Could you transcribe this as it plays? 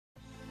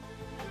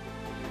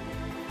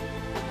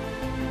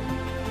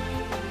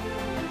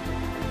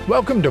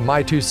Welcome to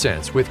My Two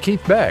Cents with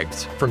Keith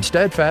Beggs from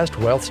Steadfast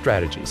Wealth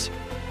Strategies.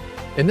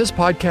 In this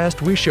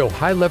podcast, we show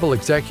high-level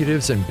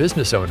executives and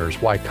business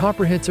owners why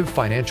comprehensive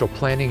financial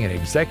planning and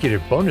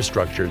executive bonus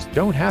structures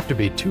don't have to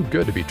be too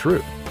good to be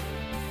true.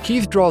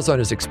 Keith draws on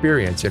his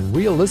experience in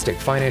realistic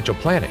financial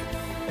planning,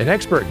 and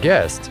expert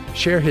guests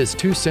share his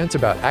 2 cents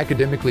about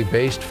academically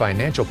based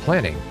financial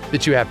planning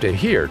that you have to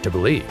hear to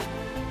believe.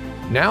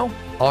 Now,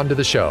 on to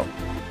the show.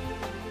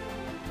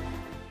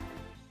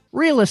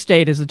 Real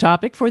estate is the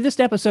topic for this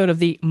episode of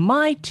the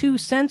My Two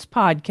Cents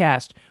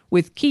podcast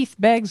with Keith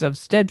Beggs of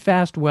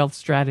Steadfast Wealth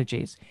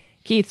Strategies.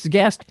 Keith's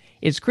guest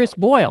is Chris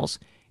Boyles.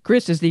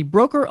 Chris is the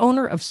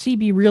broker-owner of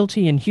CB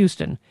Realty in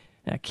Houston.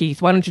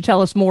 Keith, why don't you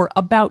tell us more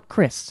about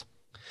Chris?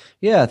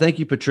 Yeah, thank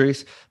you,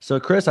 Patrice. So,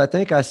 Chris, I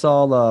think I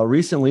saw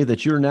recently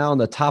that you're now in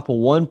the top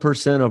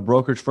 1% of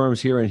brokerage firms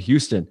here in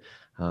Houston,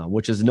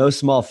 which is no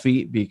small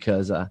feat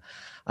because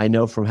I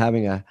know from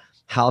having a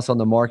house on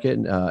the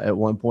market at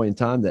one point in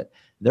time that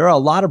there are a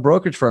lot of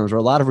brokerage firms or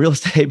a lot of real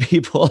estate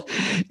people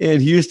in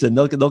Houston.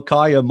 They'll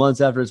call you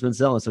months after it's been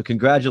selling. So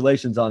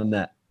congratulations on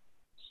that.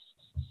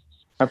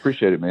 I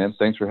appreciate it, man.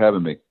 Thanks for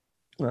having me.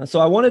 So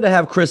I wanted to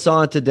have Chris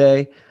on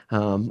today.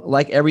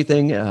 Like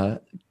everything,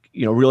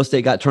 real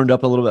estate got turned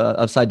up a little bit,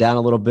 upside down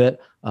a little bit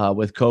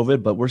with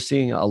COVID, but we're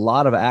seeing a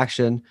lot of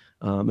action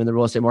in the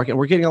real estate market. And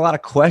we're getting a lot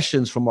of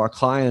questions from our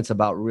clients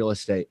about real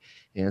estate.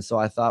 And so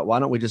I thought, why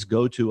don't we just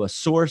go to a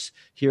source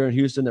here in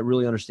Houston that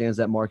really understands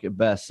that market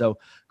best? So,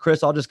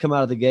 Chris, I'll just come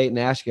out of the gate and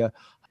ask you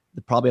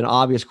probably an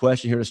obvious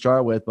question here to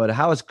start with, but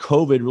how has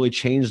COVID really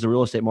changed the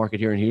real estate market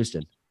here in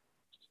Houston?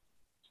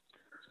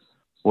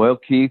 Well,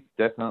 Keith,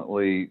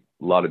 definitely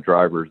a lot of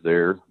drivers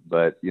there.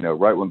 But,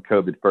 right when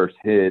COVID first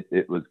hit,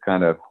 it was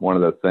kind of one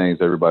of those things,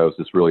 everybody was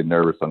just really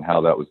nervous on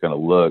how that was going to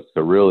look.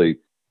 So really,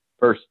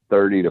 first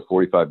 30 to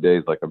 45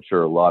 days, like I'm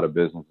sure a lot of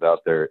businesses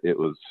out there, it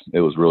was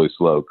really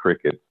slow,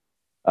 crickets.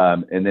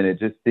 And then it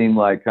just seemed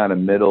like kind of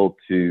middle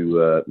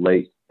to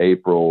late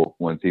April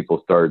when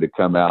people started to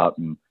come out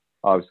and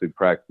obviously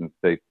practicing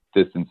safe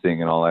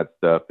distancing and all that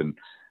stuff. And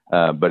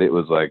but it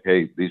was like,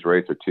 hey, these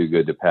rates are too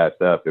good to pass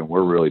up, and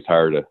we're really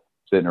tired of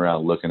sitting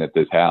around looking at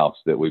this house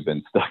that we've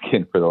been stuck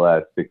in for the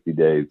last 60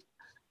 days.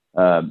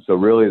 So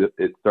really,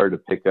 it started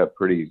to pick up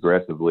pretty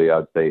aggressively.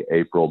 I'd say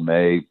April,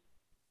 May.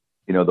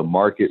 The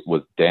market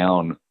was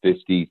down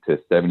 50 to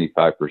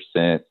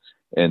 75%.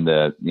 In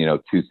the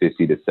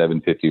 250 to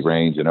 750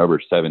 range, and over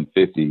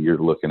 750, you're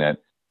looking at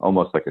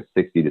almost like a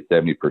 60 to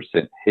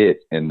 70%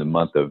 hit in the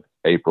month of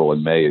April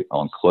and May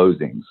on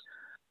closings,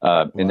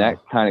 and that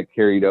kind of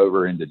carried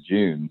over into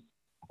June.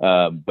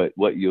 But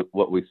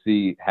what we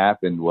see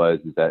happened was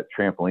that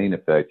trampoline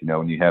effect.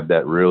 When you have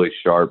that really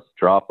sharp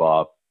drop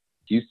off,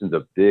 Houston's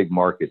a big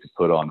market to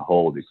put on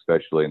hold,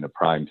 especially in the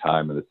prime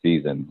time of the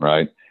season,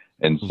 right?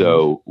 And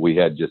so we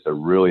had just a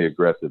really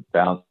aggressive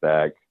bounce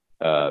back,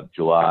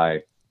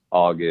 July,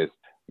 August,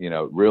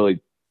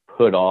 really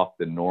put off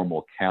the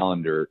normal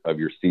calendar of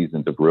your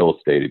seasons of real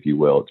estate, if you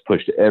will. It's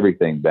pushed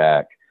everything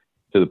back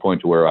to the point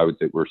to where I would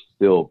say we're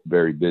still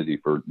very busy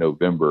for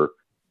November.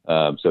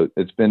 So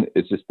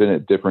it's just been a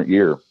different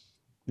year.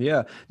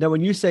 Yeah. Now,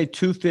 when you say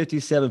 250,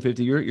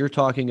 750, you're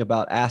talking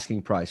about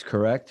asking price,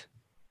 correct?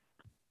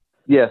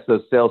 Yeah.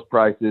 So sales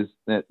prices,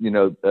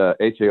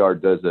 HAR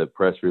does a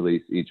press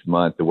release each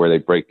month where they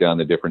break down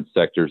the different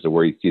sectors of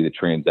where you see the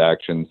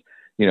transactions.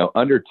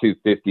 Under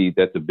 250,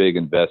 that's a big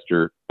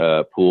investor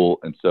pool.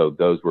 And so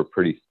those were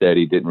pretty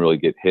steady, didn't really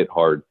get hit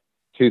hard.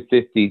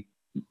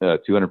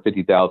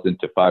 250,000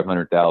 to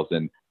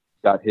 500,000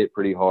 got hit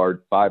pretty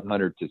hard.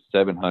 500 to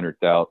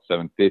 700,000,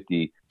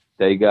 750,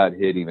 they got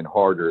hit even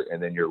harder. And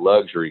then your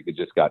luxury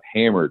just got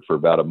hammered for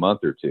about a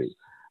month or two.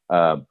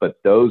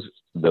 But the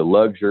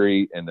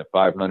luxury and the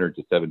 500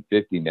 to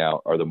 750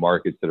 now are the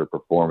markets that are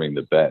performing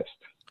the best.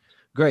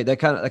 Great. That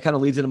kind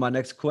of leads into my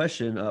next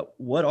question.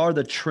 What are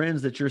the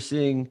trends that you're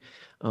seeing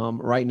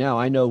right now?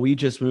 I know we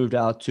just moved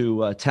out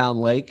to Town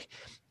Lake,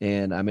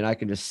 and I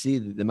can just see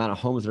the amount of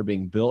homes that are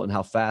being built and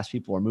how fast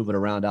people are moving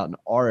around out in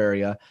our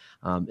area.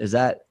 Is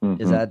that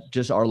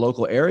just our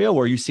local area,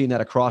 or are you seeing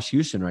that across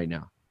Houston right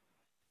now?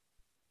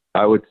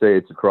 I would say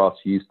it's across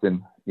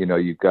Houston.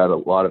 You've got a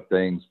lot of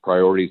things.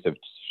 Priorities have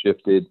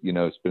shifted.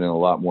 Spending a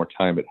lot more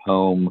time at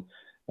home.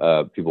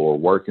 People are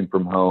working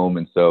from home,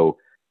 and so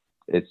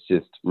it's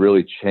just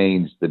really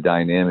changed the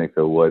dynamic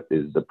of what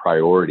is the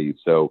priority.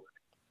 So,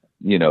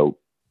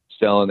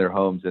 selling their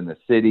homes in the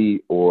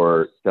city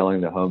or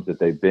selling the homes that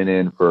they've been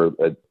in for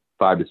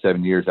 5 to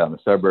 7 years out in the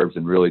suburbs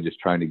and really just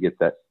trying to get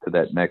that to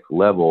that next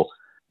level.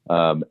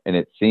 And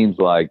it seems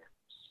like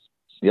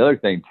the other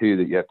thing too,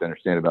 that you have to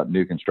understand about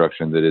new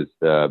construction that is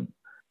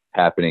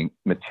happening,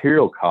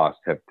 material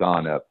costs have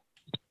gone up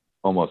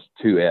almost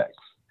 2x.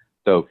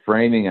 So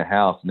framing a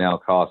house now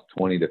costs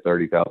 $20,000 to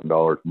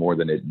 $30,000 more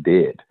than it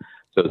did.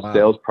 So wow.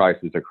 Sales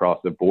prices across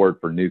the board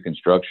for new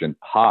construction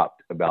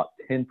popped about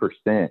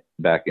 10%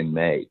 back in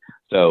May.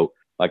 So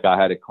like I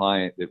had a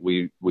client that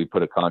we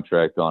put a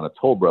contract on a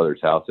Toll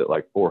Brothers house at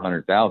like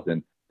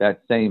 $400,000.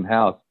 That same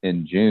house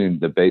in June,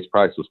 the base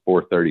price was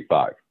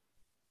 $435,000.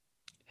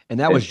 And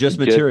that was just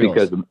Just materials.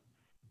 because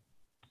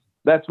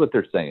that's what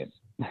they're saying.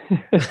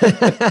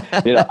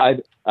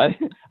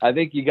 I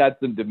think you got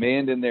some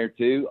demand in there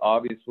too,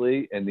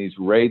 obviously, and these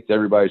rates,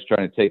 everybody's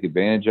trying to take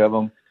advantage of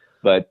them.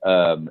 But,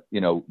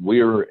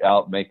 we were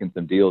out making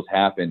some deals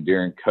happen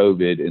during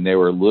COVID, and they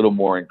were a little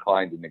more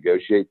inclined to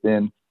negotiate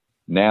then.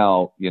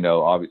 Now,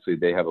 obviously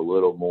they have a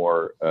little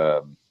more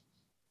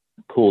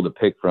pool to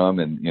pick from,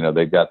 and,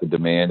 they've got the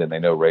demand, and they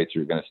know rates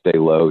are going to stay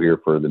low here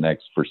for the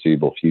next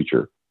foreseeable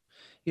future.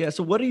 Yeah.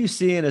 So what are you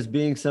seeing as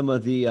being some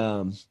of the,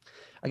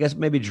 I guess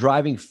maybe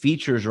driving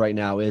features right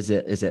now? Is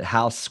it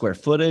house square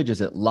footage?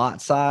 Is it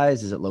lot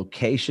size? Is it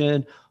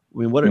location? I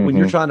mean, when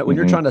you're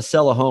trying to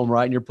sell a home,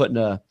 right, and you're putting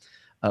a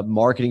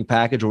marketing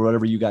package or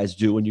whatever you guys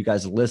do when you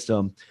guys list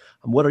them,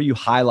 what are you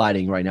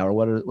highlighting right now, or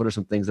what are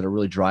some things that are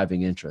really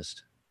driving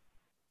interest?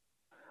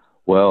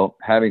 Well,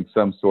 having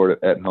some sort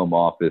of at-home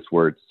office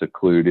where it's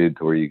secluded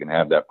to where you can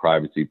have that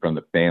privacy from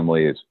the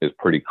family is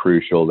pretty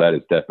crucial. That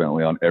is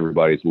definitely on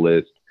everybody's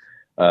list.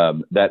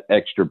 That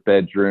extra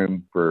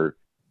bedroom for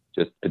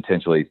just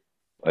potentially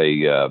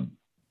a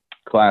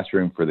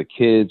classroom for the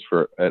kids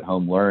for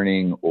at-home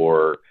learning,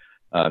 or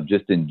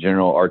just in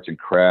general arts and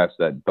crafts,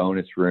 that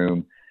bonus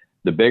room.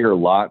 The bigger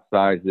lot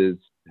sizes,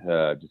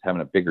 just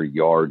having a bigger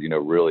yard,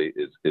 really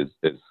is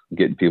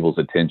getting people's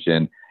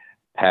attention.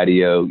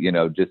 Patio,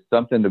 just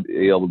something to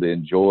be able to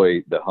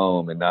enjoy the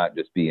home and not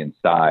just be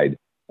inside.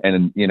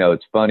 And,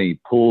 it's funny,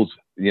 pools,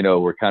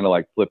 we're kind of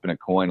like flipping a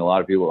coin. A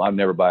lot of people, I'll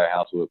never buy a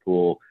house with a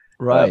pool.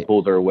 Right.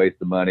 Pools are a waste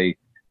of money.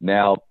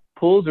 Now,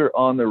 pools are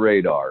on the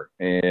radar,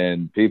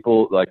 and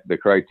people, like, the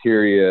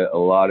criteria a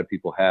lot of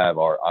people have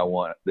are, I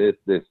want this,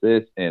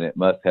 and it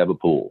must have a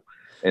pool.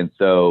 And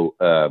so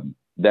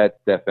that's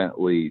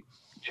definitely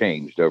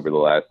changed over the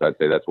last, I'd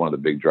say that's one of the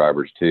big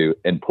drivers too.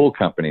 And pool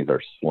companies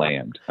are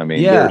slammed. I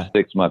mean, there's a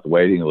 6-month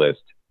waiting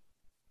list.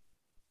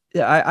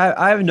 Yeah.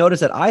 I've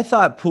noticed that. I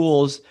thought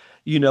pools,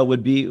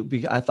 would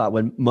be, I thought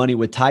when money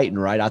would tighten,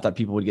 right? I thought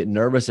people would get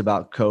nervous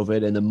about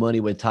COVID and the money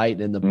would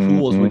tighten and the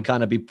pools would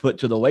kind of be put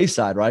to the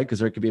wayside, right? Because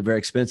they could be very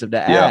expensive to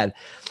add.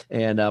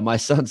 And my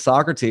son's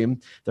soccer team,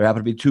 there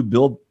happened to be 2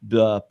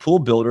 pool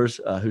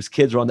builders whose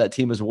kids are on that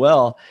team as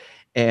well.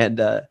 And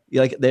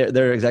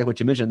they're exactly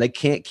what you mentioned. They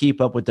can't keep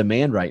up with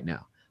demand right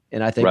now.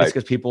 And I think it's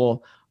because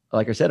people,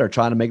 like I said, are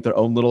trying to make their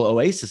own little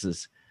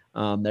oases.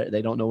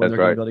 They don't know when they're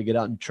going to be able to get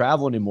out and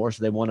travel anymore.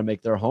 So they want to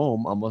make their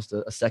home almost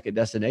a second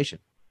destination.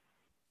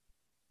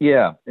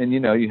 Yeah. And,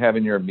 you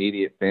having your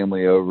immediate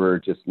family over,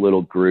 just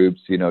little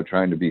groups,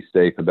 trying to be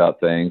safe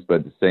about things. But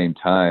at the same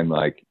time,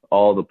 like,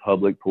 all the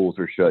public pools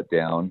are shut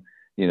down.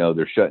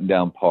 They're shutting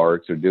down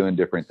parks or doing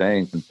different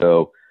things. And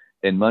so,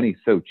 and money's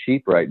so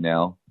cheap right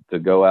now, to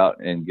go out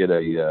and get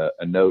a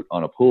note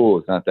on a pool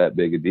is not that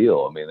big a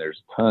deal. I mean,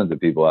 there's tons of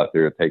people out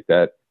there to take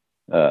that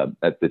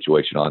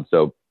situation on.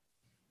 So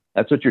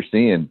that's what you're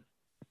seeing.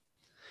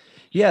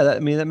 Yeah,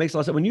 that makes a lot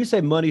of sense. When you say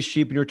money's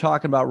cheap and you're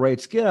talking about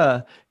rates, give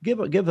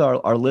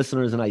our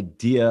listeners an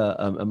idea,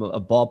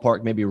 a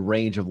ballpark, maybe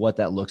range of what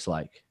that looks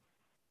like.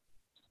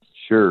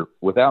 Sure.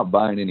 Without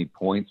buying any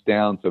points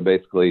down, so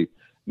basically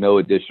no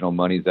additional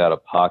money's out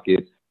of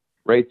pocket.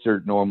 Rates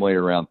are normally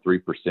around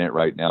 3%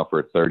 right now for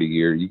a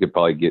 30-year. You could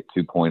probably get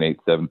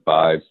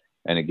 2.875.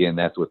 And again,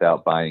 that's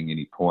without buying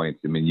any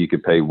points. I mean, you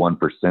could pay 1%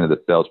 of the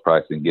sales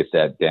price and get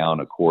that down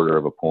a quarter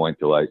of a point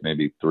to like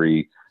maybe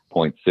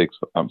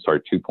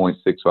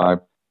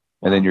 2.65.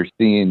 And then you're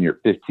seeing your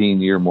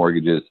 15-year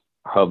mortgages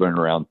hovering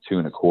around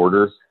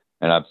 2.25.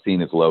 And I've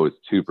seen as low as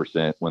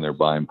 2% when they're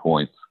buying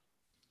points.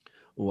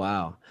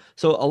 Wow.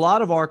 So a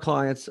lot of our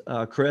clients,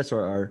 Chris,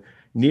 are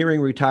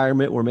nearing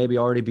retirement or maybe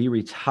already be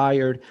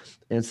retired.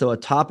 And so a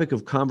topic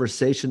of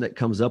conversation that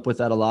comes up with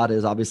that a lot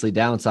is obviously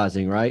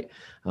downsizing, right?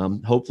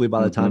 Hopefully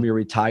by the time you're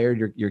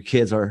retired, your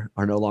kids are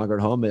no longer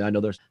at home. And I know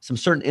there's some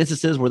certain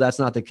instances where that's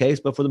not the case,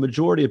 but for the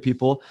majority of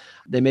people,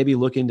 they may be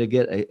looking to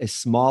get a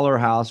smaller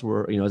house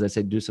where, as I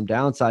say, do some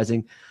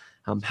downsizing.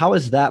 How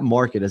is that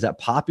market? Is that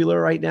popular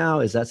right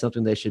now? Is that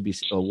something they should be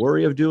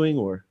worried of doing,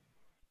 or?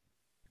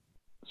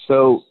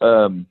 So,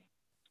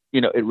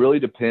 it really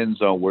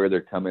depends on where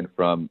they're coming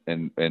from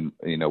and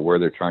where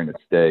they're trying to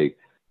stay.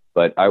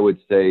 But I would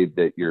say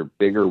that your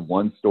bigger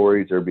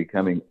 1-stories are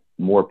becoming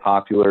more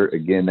popular.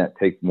 Again, that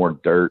takes more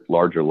dirt,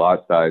 larger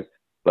lot size.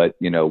 But,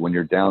 when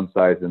you're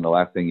downsizing, the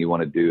last thing you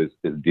want to do is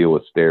deal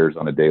with stairs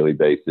on a daily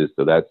basis.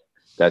 So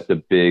that's a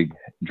big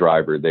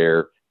driver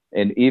there.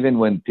 And even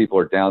when people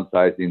are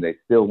downsizing, they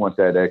still want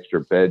that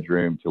extra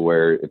bedroom to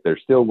where if they're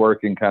still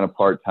working kind of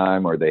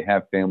part-time or they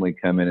have family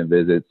come in and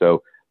visit.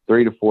 So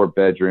 3 to 4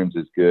 bedrooms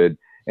is good.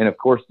 And of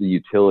course, the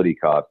utility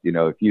cost,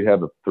 if you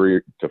have a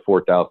 3,000 to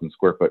 4,000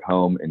 square foot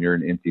home and you're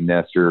an empty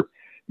nester,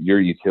 your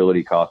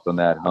utility costs on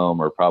that home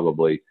are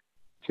probably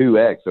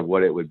 2x of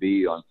what it would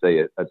be on, say,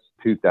 a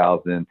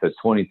 2,000 to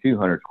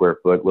 2,200 square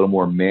foot, a little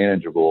more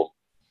manageable.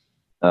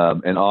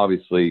 And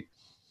obviously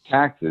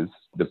taxes,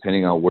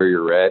 depending on where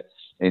you're at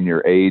and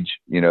your age,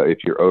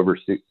 if you're over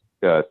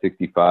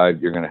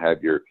 65, you're going to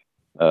have your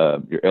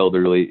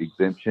elderly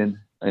exemption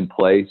in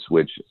place,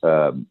 which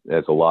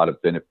has a lot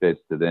of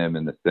benefits to them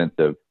in the sense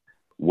of,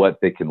 what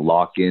they can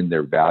lock in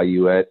their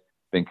value at.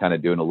 Been kind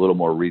of doing a little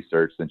more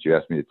research since you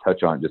asked me to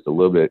touch on it just a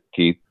little bit,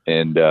 Keith.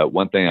 And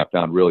one thing I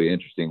found really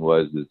interesting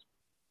is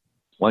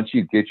once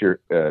you get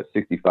your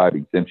 65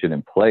 exemption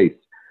in place,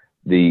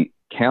 the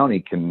county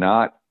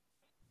cannot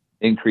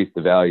increase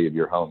the value of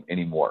your home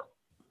anymore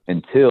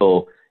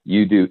until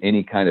you do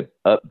any kind of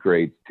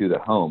upgrades to the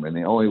home. And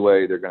the only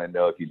way they're going to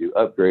know if you do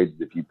upgrades is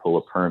if you pull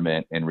a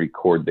permit and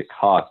record the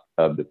cost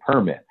of the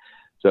permit.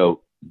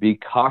 So be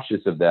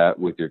cautious of that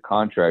with your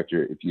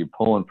contractor. If you're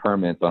pulling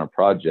permits on a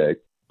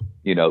project,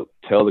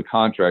 tell the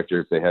contractor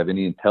if they have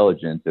any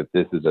intelligence, if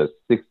this is a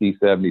 $60,000,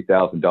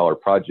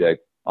 $70,000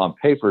 project on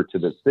paper to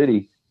the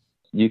city,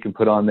 you can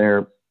put on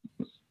there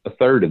a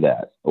third of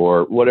that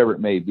or whatever it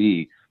may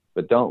be,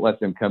 but don't let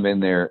them come in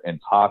there and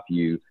pop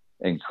you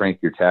and crank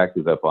your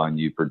taxes up on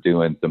you for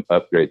doing some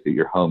upgrades that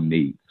your home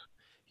needs.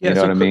 Yeah, you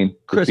know what I mean?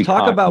 Chris, be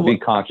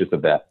conscious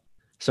of that.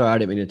 Sorry, I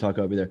didn't mean to talk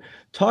over you there.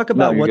 Talk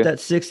about what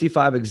that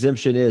 65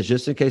 exemption is,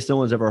 just in case no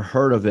one's ever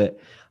heard of it.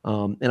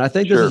 And I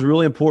think this is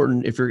really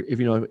important. If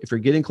you're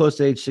getting close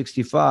to age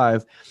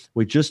 65,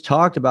 we just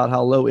talked about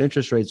how low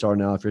interest rates are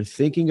now. If you're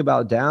thinking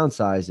about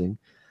downsizing,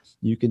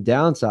 you can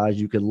downsize.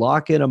 You can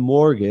lock in a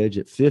mortgage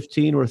at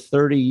 15 or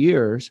 30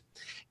 years.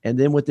 And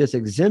then with this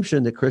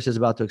exemption that Chris is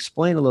about to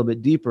explain a little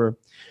bit deeper,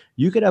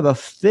 you could have a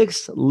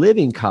fixed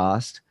living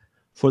cost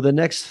for the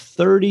next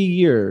 30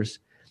 years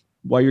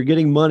while you're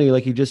getting money,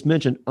 like you just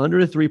mentioned,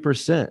 under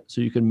 3%. So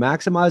you can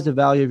maximize the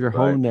value of your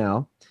home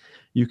now.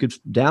 You could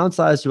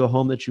downsize to a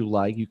home that you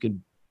like. You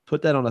can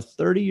put that on a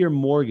 30-year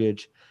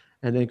mortgage.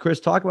 And then, Chris,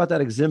 talk about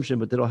that exemption,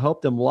 but that'll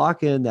help them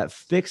lock in that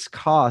fixed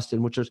cost,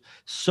 and which is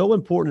so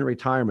important in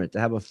retirement, to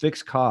have a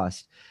fixed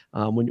cost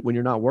when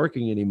you're not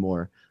working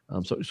anymore.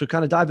 So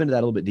kind of dive into that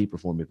a little bit deeper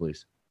for me,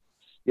 please.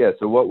 Yeah.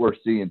 So what we're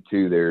seeing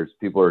too, there's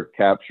people are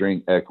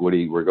capturing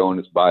equity. We're going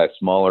to buy a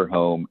smaller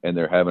home and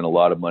they're having a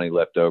lot of money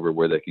left over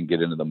where they can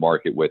get into the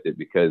market with it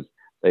because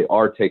they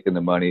are taking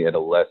the money at a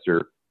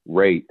lesser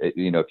rate. If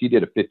you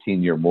did a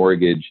 15-year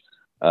mortgage,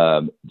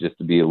 just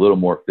to be a little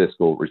more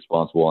fiscal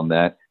responsible on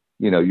that,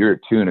 you're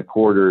at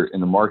 2.25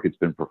 and the market's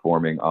been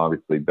performing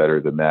obviously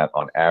better than that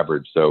on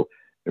average. So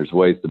there's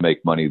ways to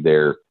make money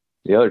there.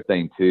 The other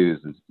thing too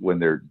is when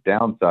they're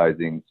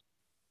downsizing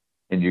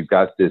and you've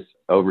got this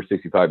over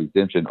 65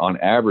 exemption, on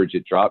average,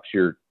 it drops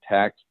your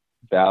tax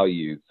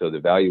value. So the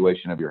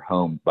valuation of your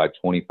home by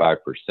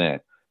 25%.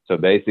 So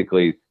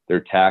basically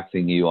they're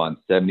taxing you on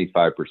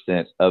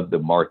 75% of the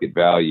market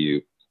value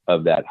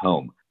of that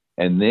home.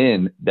 And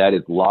then that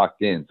is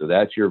locked in. So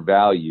that's your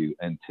value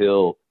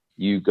until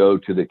you go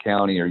to the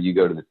county or you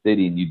go to the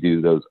city and you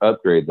do those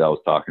upgrades I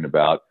was talking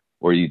about,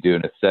 where you do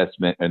an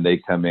assessment and they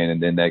come in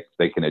and then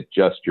they can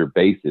adjust your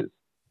basis.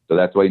 So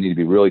that's why you need to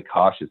be really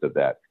cautious of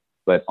that.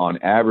 But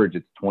on average,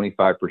 it's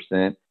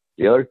 25%.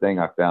 The other thing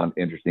I found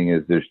interesting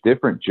is there's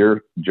different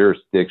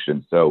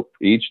jurisdictions. So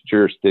each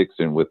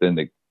jurisdiction within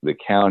the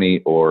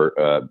county or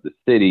the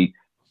city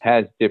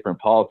has different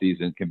policies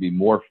and can be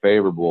more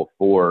favorable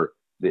for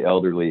the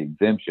elderly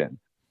exemption.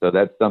 So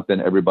that's something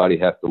everybody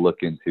has to look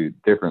into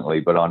differently.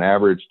 But on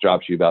average,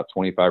 drops you about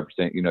 25%.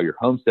 Your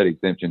homestead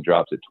exemption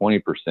drops at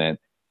 20%,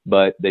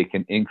 but they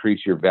can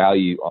increase your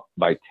value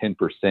by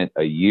 10%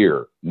 a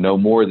year, no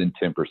more than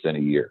 10% a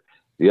year.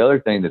 The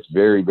other thing that's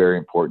very, very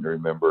important to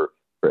remember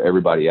for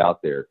everybody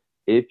out there,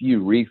 if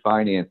you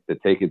refinance to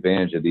take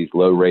advantage of these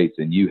low rates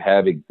and you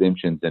have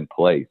exemptions in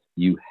place,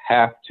 you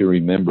have to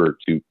remember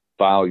to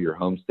file your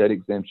homestead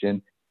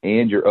exemption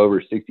and your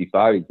over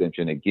 65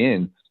 exemption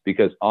again,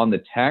 because on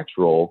the tax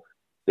roll,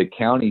 the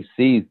county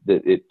sees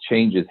that it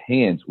changes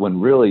hands when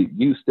really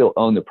you still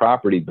own the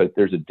property, but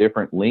there's a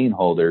different lien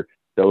holder.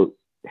 So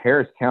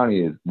Harris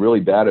County is really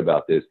bad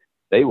about this.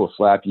 They will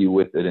slap you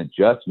with an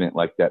adjustment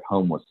like that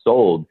home was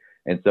sold.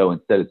 And so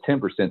instead of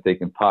 10%, they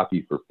can pop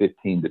you for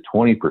 15 to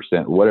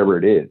 20%, whatever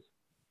it is.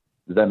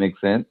 Does that make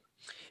sense?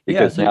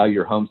 Because now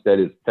your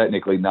homestead is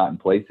technically not in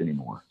place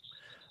anymore.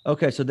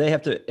 Okay, so they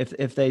have to,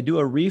 if they do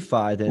a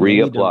refi, then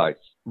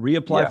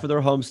reapply for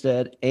their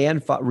homestead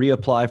and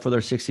reapply for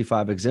their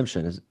 65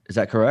 exemption. Is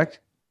that correct?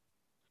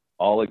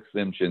 All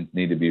exemptions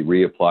need to be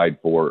reapplied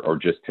for or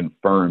just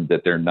confirmed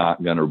that they're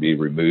not going to be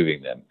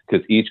removing them,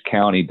 because each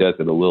county does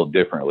it a little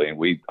differently, and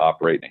we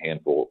operate in a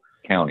handful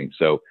of counties.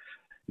 So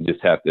you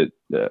just have to,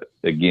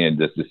 again,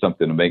 this is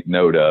something to make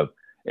note of,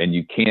 and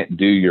you can't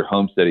do your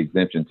homestead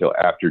exemption until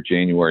after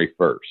January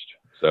 1st.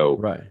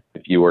 So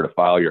if you were to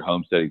file your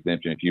homestead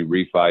exemption, if you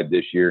refied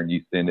this year and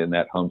you send in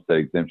that homestead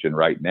exemption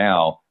right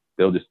now,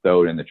 they'll just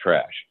throw it in the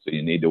trash. So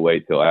you need to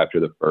wait till after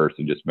the 1st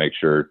and just make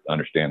sure,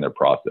 understand their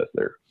process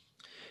there.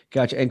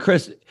 Gotcha. And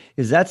Chris,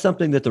 is that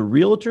something that the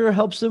realtor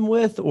helps them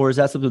with, or is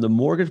that something the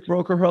mortgage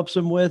broker helps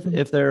them with?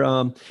 If they're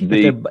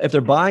if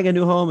they're buying a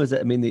new home, is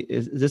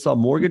this all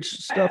mortgage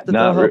stuff that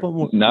they'll help them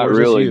with? Not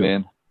really,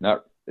 man.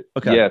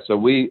 Okay. Yeah. So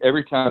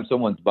every time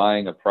someone's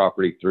buying a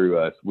property through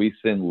us, we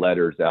send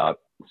letters out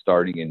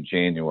starting in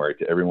January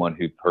to everyone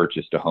who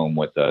purchased a home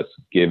with us,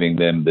 giving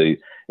them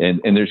and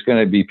there's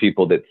going to be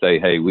people that say,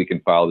 hey, we can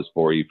file this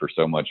for you for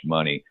so much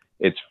money.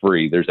 It's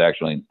free. There's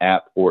actually an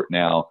app for it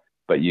now.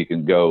 but you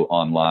can go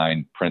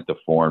online, print the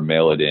form,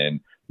 mail it in.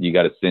 You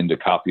got to send a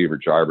copy of your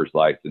driver's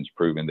license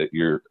proving that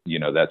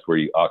that's where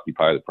you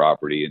occupy the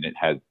property and it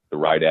has the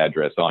right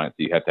address on it. So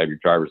you have to have your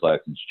driver's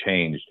license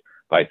changed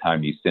by the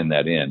time you send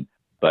that in.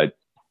 But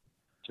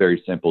it's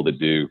very simple to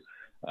do.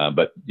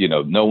 But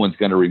no one's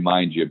going to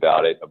remind you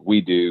about it. We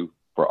do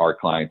for our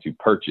clients who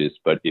purchase,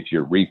 but if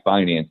you're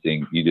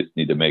refinancing, you just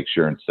need to make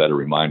sure and set a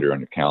reminder on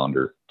your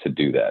calendar to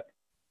do that.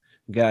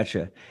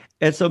 Gotcha.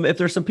 And so if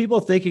there's some people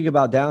thinking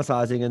about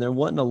downsizing and they're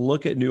wanting to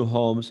look at new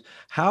homes,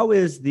 how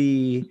is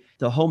the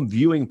home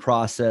viewing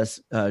process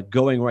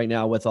going right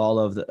now with all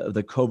of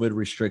the COVID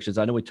restrictions?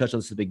 I know we touched on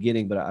this at the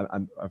beginning, but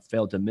I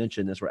failed to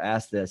mention this or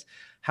ask this.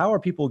 How are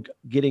people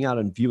getting out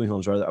and viewing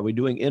homes? Are we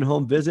doing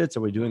in-home visits?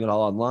 Are we doing it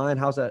all online?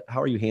 How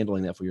are you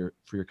handling that for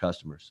your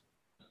customers?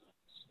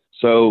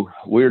 So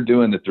we're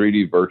doing the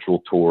 3D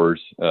virtual tours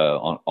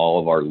on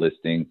all of our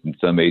listings, and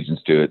some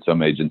agents do it,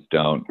 some agents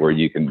don't, where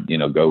you can,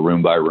 go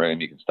room by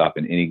room. You can stop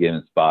in any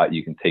given spot.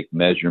 You can take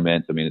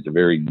measurements. I mean, it's a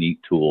very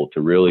neat tool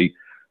to really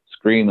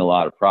screen a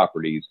lot of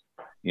properties,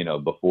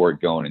 before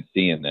going and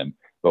seeing them.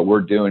 But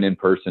we're doing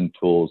in-person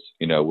tools.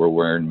 We're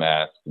wearing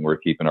masks and we're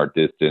keeping our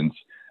distance.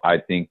 I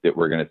think that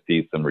we're going to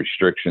see some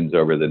restrictions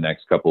over the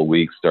next couple of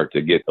weeks start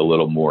to get a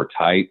little more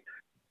tight.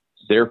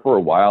 There for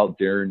a while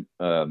during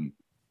the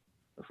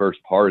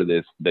first part of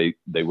this, they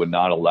would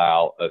not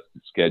allow us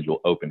to schedule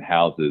open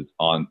houses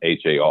on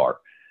HAR.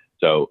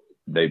 So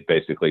they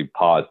basically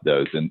paused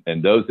those,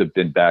 and those have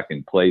been back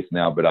in place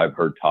now, but I've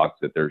heard talks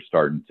that they're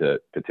starting to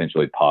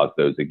potentially pause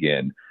those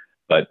again.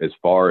 But as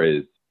far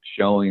as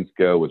showings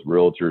go with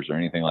realtors or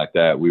anything like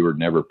that, we were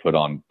never put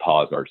on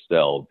pause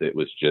ourselves. It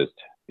was just,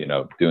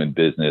 doing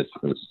business.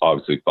 It was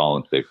obviously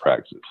following safe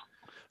practices.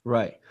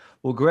 Right.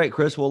 Well, great,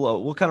 Chris.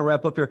 We'll kind of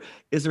wrap up here.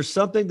 Is there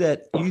something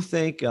that you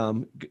think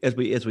as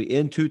we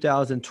end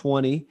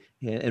 2020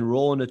 and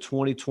roll into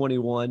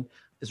 2021,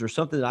 is there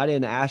something that I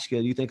didn't ask you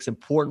that you think is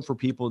important for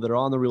people that are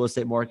on the real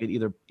estate market,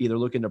 either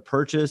looking to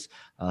purchase,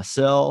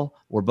 sell,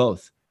 or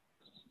both?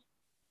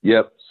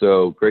 Yep.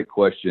 So great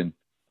question.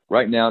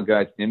 Right now,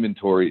 guys,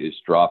 inventory is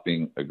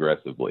dropping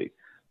aggressively.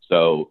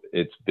 So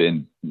it's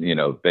been,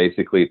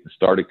 basically at the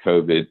start of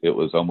COVID, it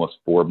was almost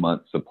 4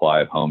 months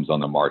supply of homes on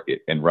the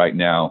market. And right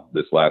now,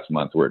 this last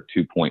month, we're at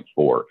 2.4.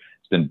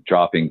 It's been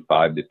dropping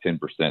 5 to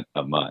 10%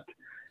 a month.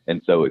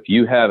 And so if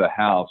you have a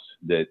house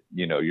that,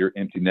 you're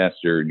empty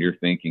nester and you're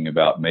thinking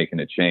about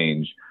making a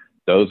change,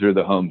 those are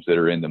the homes that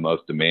are in the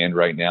most demand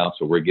right now.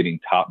 So we're getting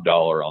top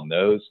dollar on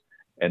those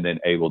and then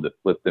able to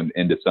flip them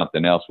into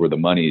something else where the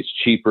money is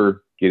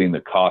cheaper, getting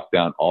the cost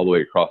down all the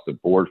way across the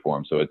board for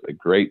them. So it's a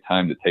great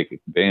time to take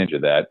advantage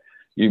of that.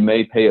 You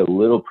may pay a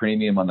little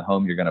premium on the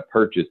home you're going to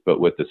purchase, but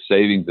with the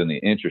savings and the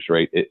interest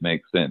rate, it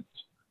makes sense.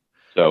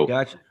 So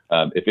Gotcha.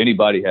 If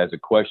anybody has a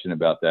question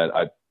about that,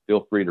 I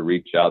feel free to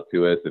reach out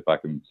to us. If I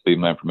can leave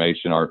my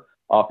information, our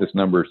office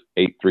number is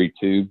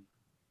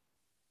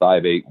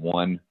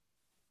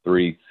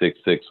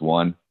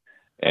 832-581-3661.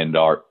 And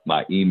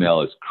my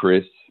email is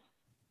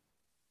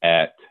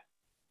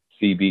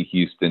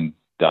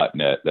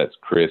chris@cbhouston.net. That's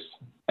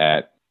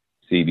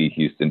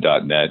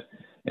chris@cbhouston.net.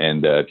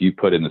 And if you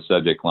put in the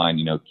subject line,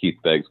 Keith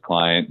Beggs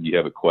client, you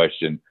have a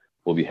question,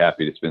 we'll be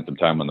happy to spend some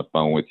time on the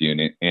phone with you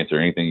and answer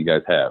anything you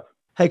guys have.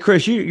 Hey,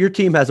 Chris, your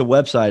team has a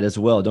website as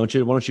well, don't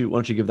you? Why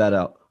don't you give that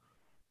out?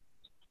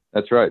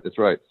 That's right.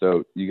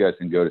 So you guys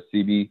can go to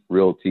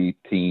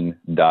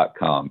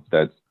cbrealtyteam.com.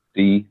 That's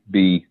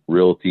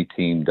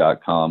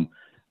cbrealtyteam.com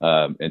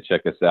and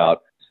check us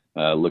out.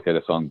 Look at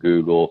us on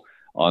Google.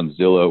 On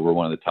Zillow, we're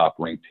one of the top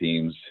ranked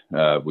teams.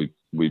 We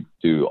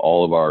do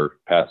all of our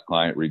past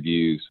client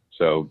reviews.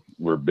 So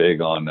we're big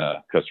on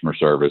customer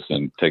service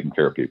and taking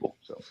care of people.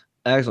 So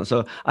excellent.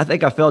 So I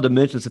think I failed to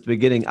mention this at the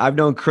beginning. I've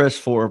known Chris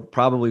for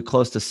probably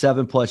close to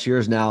 7+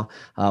 years now.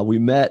 We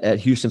met at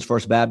Houston's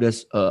First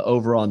Baptist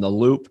over on the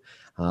Loop.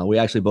 We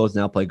actually both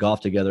now play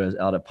golf together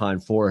out at Pine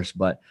Forest,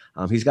 but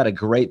he's got a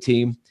great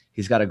team.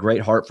 He's got a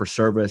great heart for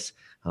service.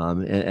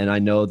 And I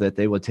know that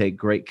they would take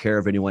great care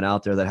of anyone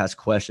out there that has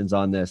questions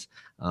on this.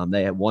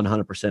 They have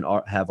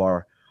 100% have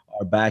our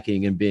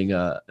backing and being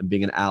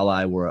an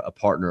ally. We're a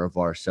partner of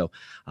ours. So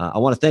I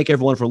want to thank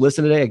everyone for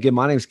listening today. Again,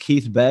 my name is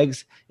Keith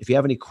Beggs. If you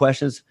have any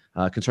questions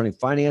concerning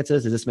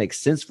finances, does this make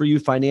sense for you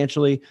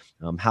financially?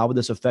 How would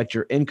this affect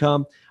your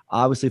income?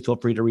 Obviously, feel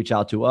free to reach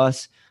out to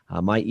us.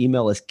 My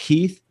email is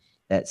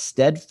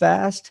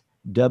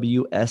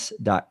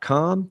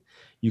keith@steadfastws.com.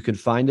 You can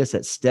find us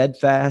at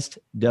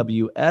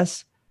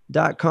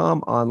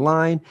steadfastws.com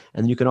online.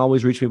 And you can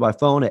always reach me by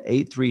phone at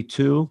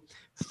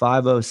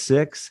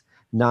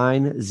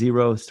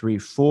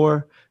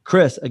 832-506-9034.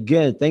 Chris,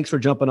 again, thanks for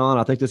jumping on.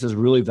 I think this is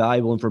really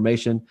valuable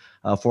information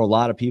for a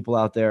lot of people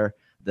out there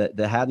that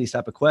have these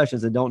type of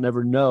questions and don't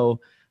never know,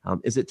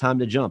 is it time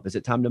to jump? Is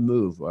it time to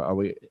move? Or are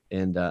we?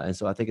 And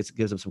so I think it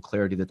gives them some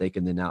clarity that they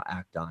can then now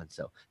act on.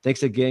 So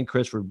thanks again,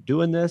 Chris, for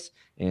doing this.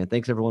 And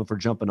thanks everyone for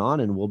jumping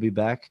on, and we'll be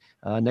back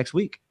next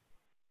week.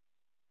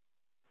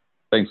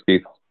 Thanks,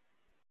 Keith.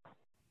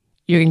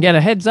 You can get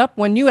a heads up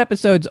when new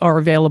episodes are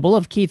available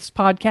of Keith's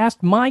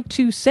podcast, My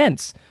 2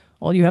 Cents,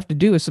 All you have to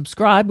do is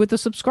subscribe with the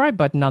subscribe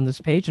button on this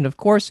page, and of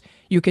course,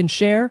 you can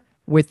share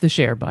with the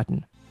share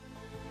button.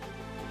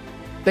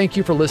 Thank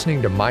you for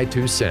listening to My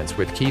 2 Cents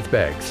with Keith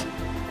Beggs.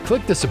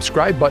 Click the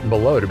subscribe button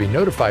below to be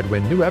notified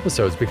when new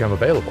episodes become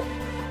available.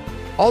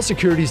 All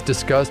securities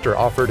discussed are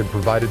offered and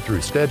provided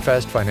through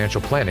Steadfast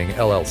Financial Planning,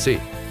 LLC.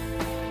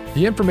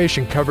 The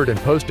information covered and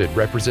posted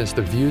represents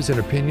the views and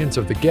opinions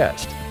of the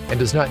guest and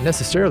does not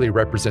necessarily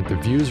represent the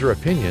views or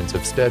opinions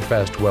of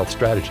Steadfast Wealth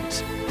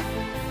Strategies.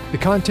 The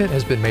content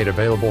has been made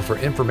available for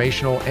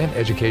informational and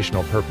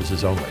educational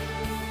purposes only.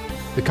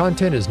 The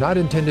content is not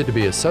intended to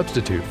be a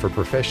substitute for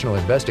professional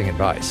investing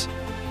advice.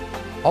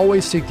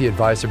 Always seek the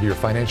advice of your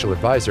financial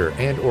advisor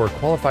and/or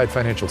qualified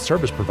financial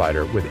service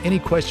provider with any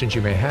questions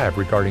you may have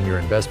regarding your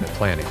investment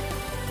planning.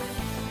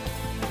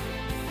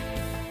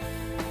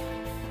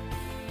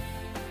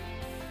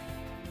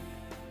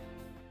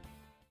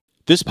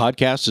 This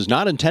podcast is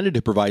not intended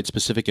to provide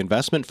specific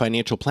investment,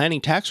 financial planning,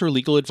 tax, or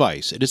legal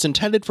advice. It is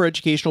intended for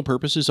educational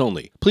purposes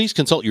only. Please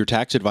consult your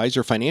tax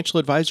advisor, financial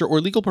advisor, or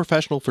legal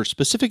professional for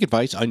specific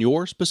advice on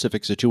your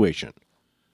specific situation.